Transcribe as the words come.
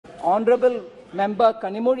Honorable Member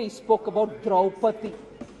Kanimozhi spoke about Draupadi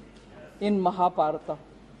in Mahabharata.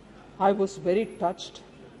 I was very touched.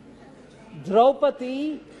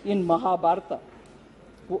 Draupadi in Mahabharata,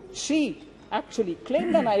 she actually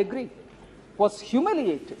claimed, and I agree, was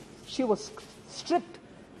humiliated. She was stripped.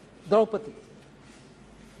 Draupadi.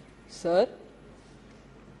 Sir,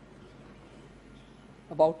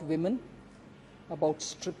 about women, about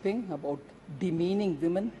stripping, about demeaning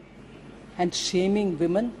women and shaming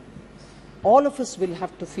women, all of us will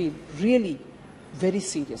have to feel really very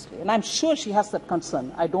seriously. And I'm sure she has that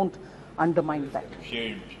concern. I don't undermine that.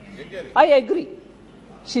 Shame. I agree.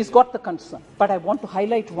 She's got the concern. But I want to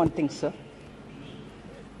highlight one thing, sir.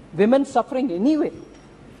 Women suffering anywhere,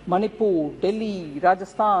 Manipur, Delhi,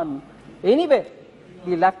 Rajasthan, anywhere,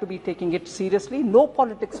 we'll have to be taking it seriously. No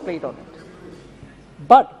politics played on it.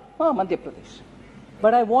 But, Madhya Pradesh.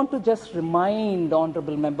 But I want to just remind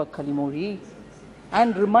Honorable Member Kanimozhi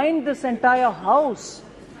and remind this entire House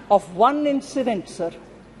of one incident, sir.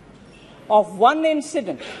 Of one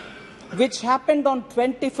incident which happened on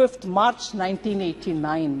 25th March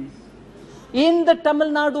 1989 in the Tamil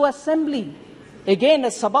Nadu Assembly. Again, a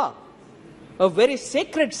sabha, a very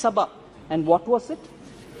sacred sabha. And what was it?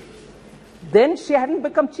 Then she hadn't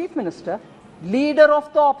become chief minister, leader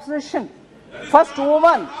of the opposition, first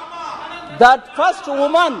woman. That first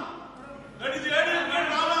woman.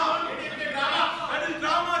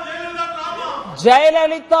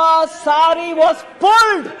 Jayalalitha's sari was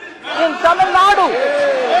pulled in Tamil Nadu.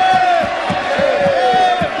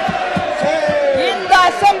 In the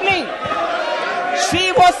assembly, she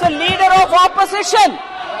was the leader of opposition.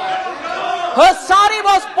 Her sari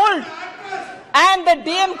was pulled, and the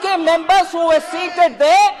DMK members who were seated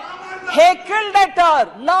there heckled at her,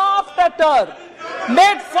 laughed at her,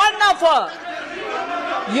 made fun of her.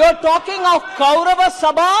 You're talking of Kaurava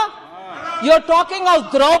Sabha? You're talking of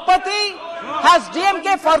Draupadi? Has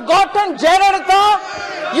DMK forgotten Jayalalitha?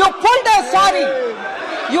 You pulled her sari.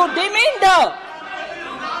 You demeaned her.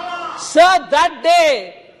 Sir, that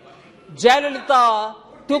day, Jayalalitha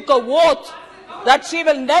took a oath that she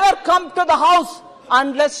will never come to the house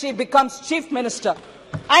unless she becomes chief minister.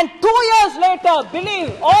 And 2 years later, believe,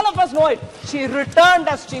 all of us know it, she returned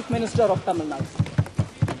as chief minister of Tamil Nadu.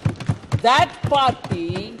 That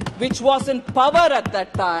party, which was in power at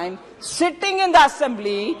that time, sitting in the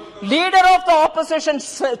assembly, leader of the opposition,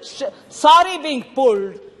 sari being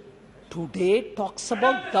pulled, today talks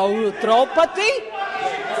about Draupadi?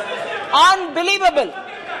 Unbelievable.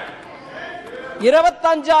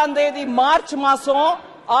 25ஆம் தேதி March மாசம்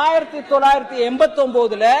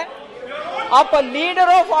 1989ல அப்ப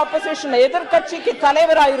leader of opposition எதிர்க்கட்சிக்கு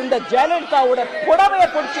தலைவராக இருந்த ஜெயலலிதாவோட புடவையை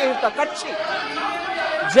பிடிச்சி இழுத்த கட்சி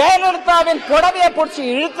ஜெயலலிதாவின் புடவையை பிடிச்சி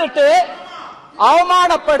இழுத்துட்டு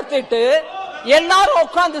அவமானப்படுத்திட்டு எல்லாரும்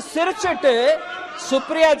உட்கார்ந்து சிரிச்சிட்டு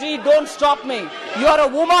Supriya ji, don't stop me. You are a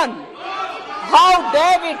woman. How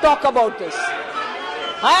dare we talk about this?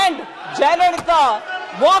 And Jayalalitha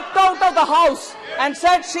walked out of the house and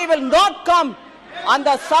said she will not come. அந்த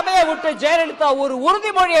சபையை விட்டு ஜெயலலிதா ஒரு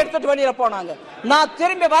உறுதிமொழி எடுத்துட்டு வெளியில போனாங்க. நான்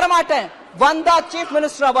திரும்பி வரமாட்டேன், வந்தா சீஃப்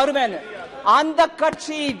மினிஸ்டரா வருவேன்னு. அந்த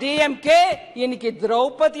கட்சி டிஎம்கே இன்னைக்கு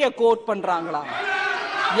திரௌபதியை கோட் பண்றாங்களா?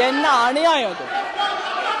 என்ன அநியாயம் அது?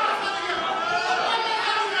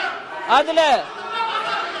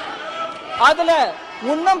 அதுல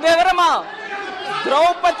இன்னும் விவரமா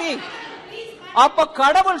திரௌபதி அப்ப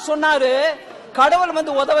கடவுள் சொன்னாரு, கடவுள்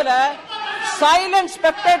வந்து உதவல, சைலண்ட்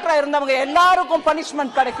ஸ்பெக்டேட்டரா இருந்தவங்க எல்லாருக்கும்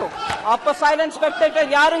பனிஷ்மெண்ட் கிடைக்கும். அப்ப சைலண்ட் ஸ்பெக்டேட்டர்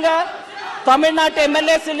யாருங்க? தமிழ்நாட்டு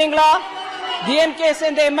எம்எல்ஏஸ் இல்லீங்களா? டிஎம்கே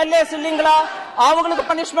சேர்ந்த எம்எல்ஏஸ் இல்லீங்களா? அவங்களுக்கு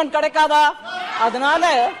பனிஷ்மெண்ட் கிடைக்காதா? அதனால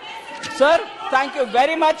sir, thank you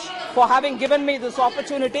very much for having given me this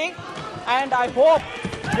opportunity, and I hope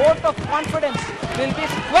vote of confidence will be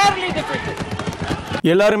squarely defeated.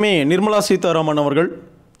 எல்லாருமே நிர்மலா சீதாராமன் அவர்கள்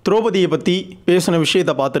திரௌபதியை பற்றி பேசின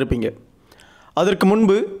விஷயத்தை பார்த்துருப்பீங்க. அதற்கு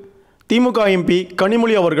முன்பு திமுக எம்பி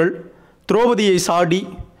கனிமொழி அவர்கள் திரௌபதியை சாடி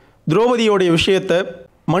திரௌபதியோடைய விஷயத்தை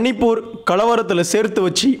மணிப்பூர் கலவரத்தில் சேர்த்து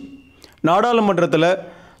வச்சு நாடாளுமன்றத்தில்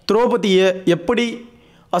திரௌபதியை எப்படி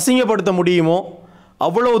அசிங்கப்படுத்த முடியுமோ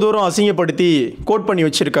அவ்வளோ தூரம் அசிங்கப்படுத்தி கோட் பண்ணி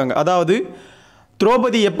வச்சுருக்காங்க. அதாவது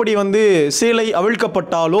திரௌபதி எப்படி வந்து சீலை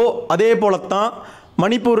அவிழ்க்கப்பட்டாலோ அதே போலத்தான்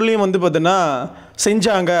மணிப்பூர்லேயும் வந்து பார்த்தீங்கன்னா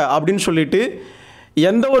செஞ்சாங்க அப்படின்னு சொல்லிட்டு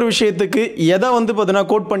எந்த ஒரு விஷயத்துக்கு எதை வந்து பார்த்தீங்கன்னா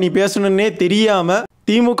கோட் பண்ணி பேசணுன்னே தெரியாமல்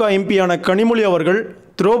திமுக எம்பியான கனிமொழி அவர்கள்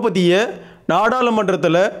திரௌபதியை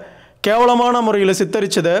நாடாளுமன்றத்தில் கேவலமான முறையில்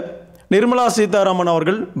சித்தரித்ததை நிர்மலா சீதாராமன்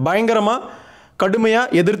அவர்கள் பயங்கரமாக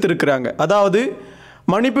கடுமையாக எதிர்த்திருக்கிறாங்க. அதாவது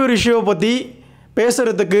மணிப்பூர் இஷ்யூவை பற்றி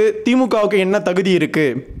பேசுகிறதுக்கு திமுகவுக்கு என்ன தகுதி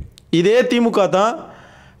இருக்குது? இதே திமுக தான்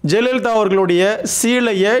ஜெயலலிதா அவர்களுடைய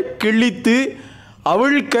சீலையை கிழித்து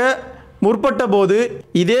அவிழ்க்க முற்பட்ட போது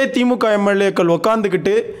இதே திமுக எம்எல்ஏக்கள்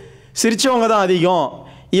உட்காந்துக்கிட்டு சிரித்தவங்க தான் அதிகம்,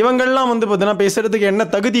 இவங்கள்லாம் பார்த்தீங்கன்னா பேசுகிறதுக்கு என்ன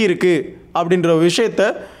தகுதி இருக்குது அப்படின்ற விஷயத்தை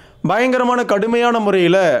பயங்கரமான கடுமையான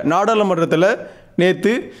முறையில் நாடாளுமன்றத்தில்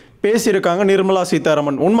நேற்று பேசியிருக்காங்க நிர்மலா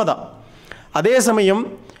சீதாராமன். உண்மைதான். அதே சமயம்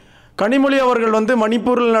கனிமொழி அவர்கள்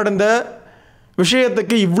மணிப்பூரில் நடந்த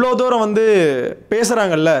விஷயத்துக்கு இவ்வளோ தூரம்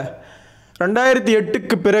பேசுகிறாங்கல்ல.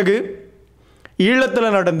 2008க்கு பிறகு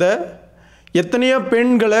ஈழத்தில் நடந்த எத்தனையோ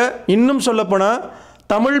பெண்களை, இன்னும் சொல்லப்போனால்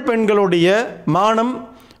தமிழ் பெண்களுடைய மானம்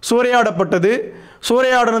சூறையாடப்பட்டது.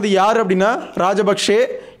 சூறையாடினது யார் அப்படின்னா ராஜபக்ஷே.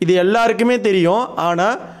 இது எல்லாருக்குமே தெரியும்.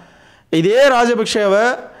 ஆனால் இதே ராஜபக்ஷேவை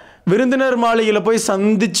விருந்தினர் மாளிகையில் போய்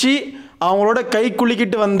சந்தித்து அவங்களோட கை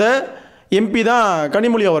குலுக்கிட்டு வந்த எம்பி தான்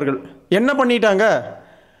கனிமொழி அவர்கள். என்ன பண்ணிட்டாங்க?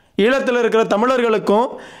 ஈழத்தில் இருக்கிற தமிழர்களுக்கும்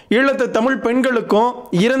ஈழத்து தமிழ் பெண்களுக்கும்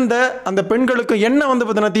இருந்த அந்த பெண்களுக்கும் என்ன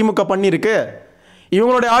பார்த்தீங்கன்னா திமுக பண்ணியிருக்கு.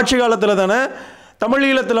 இவங்களுடைய ஆட்சி காலத்தில் தானே தமிழ்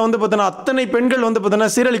ஈழத்தில் பார்த்தீங்கன்னா அத்தனை பெண்கள் பார்த்தீங்கன்னா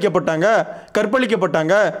சீரழிக்கப்பட்டாங்க,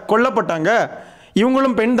 கற்பழிக்கப்பட்டாங்க, கொல்லப்பட்டாங்க.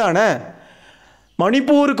 இவங்களும் பெண் தானே.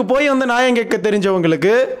 மணிப்பூருக்கு போய் நியாயம் கேட்க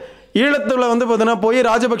தெரிஞ்சவங்களுக்கு ஈழத்தில் பார்த்தீங்கன்னா போய்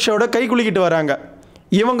ராஜபக்ஷோட கை குலுக்கிட்டு வராங்க.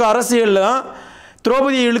 இவங்க அரசியல்லாம்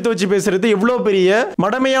திரௌபதியை இழுத்து வச்சு பேசுகிறது எவ்வளோ பெரிய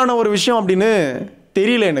மடமையான ஒரு விஷயம் அப்படின்னு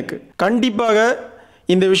தெரியல எனக்கு. கண்டிப்பாக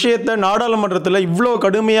இந்த விஷயத்தை நாடாளுமன்றத்தில் இவ்வளோ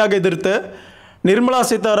கடுமையாக எதிர்த்த நிர்மலா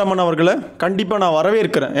சீதாராமன் அவர்களை கண்டிப்பாக நான்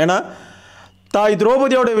வரவேற்கிறேன். ஏன்னா தாய்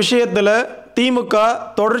திரௌபதியோட விஷயத்தில் திமுக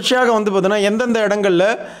தொடர்ச்சியாக பார்த்தீங்கன்னா எந்தெந்த இடங்களில்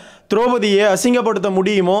திரௌபதியை அசிங்கப்படுத்த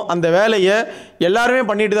முடியுமோ அந்த வேலையை எல்லாருமே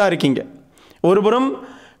பண்ணிட்டு தான் இருக்கீங்க. ஒருபுறம்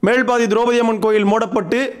மேல்பாதி திரௌபதி அம்மன் கோயில்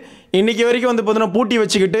மூடப்பட்டு இன்றைக்கி வரைக்கும் பார்த்தீங்கன்னா பூட்டி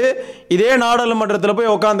வச்சுக்கிட்டு இதே நாடாளுமன்றத்தில்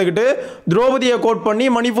போய் உட்காந்துக்கிட்டு திரௌபதியை கோட் பண்ணி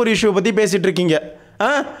மணிப்பூர் இஷ்யூ பற்றி பேசிகிட்டு இருக்கீங்க.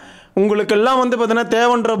 உங்களுக்கெல்லாம் பார்த்தீங்கன்னா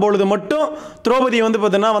தேவன்ற பொழுது மட்டும் திரௌபதி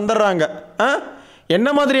பார்த்தீங்கன்னா வந்துடுறாங்க. என்ன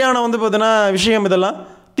மாதிரியான பார்த்தீங்கன்னா விஷயம் இதெல்லாம்?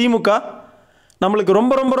 திமுக நம்மளுக்கு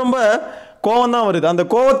ரொம்ப ரொம்ப ரொம்ப கோபம் தான் வருது. அந்த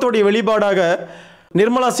கோபத்தோடைய வெளிப்பாடாக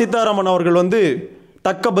நிர்மலா சீதாராமன் அவர்கள்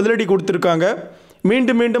தக்க பதிலடி கொடுத்துருக்காங்க.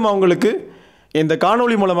 மீண்டும் மீண்டும் அவங்களுக்கு இந்த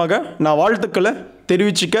காணொளி மூலமாக நான் வாழ்த்துக்களை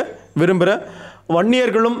தெரிவிச்சிக்க விரும்புகிறேன்.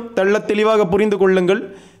 வன்னியர்களும் தெள்ள தெளிவாக புரிந்து கொள்ளுங்கள்.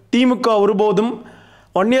 திமுக ஒருபோதும்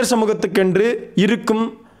வன்னியர் சமூகத்துக்கென்று இருக்கும்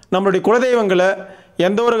நம்மளுடைய குலதெய்வங்களை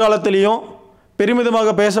எந்த ஒரு காலத்திலையும்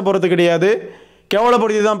பெருமிதமாக பேச போகிறது கிடையாது.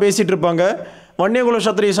 கேவலப்படுத்தி தான் பேசிகிட்டு இருப்பாங்க. வன்னியகுல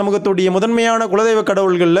சத்திரிய சமூகத்துடைய முதன்மையான குலதெய்வ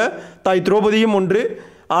கடவுள்களில் தாய் திரௌபதியும் ஒன்று.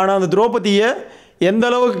 ஆனால் அந்த திரௌபதியை எந்த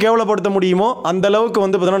அளவுக்கு கேவலப்படுத்த முடியுமோ அந்த அளவுக்கு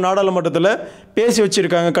பார்த்தீங்கன்னா நாடாளுமன்றத்தில் பேசி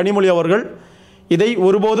வச்சுருக்காங்க கனிமொழி அவர்கள். இதை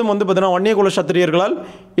ஒருபோதும் பார்த்தீங்கன்னா வன்னியகுல சத்திரியர்களால்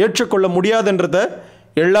ஏற்றுக்கொள்ள முடியாதுன்றதை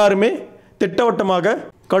எல்லாருமே திட்டவட்டமாக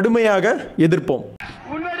கடுமையாக எதிர்ப்போம்.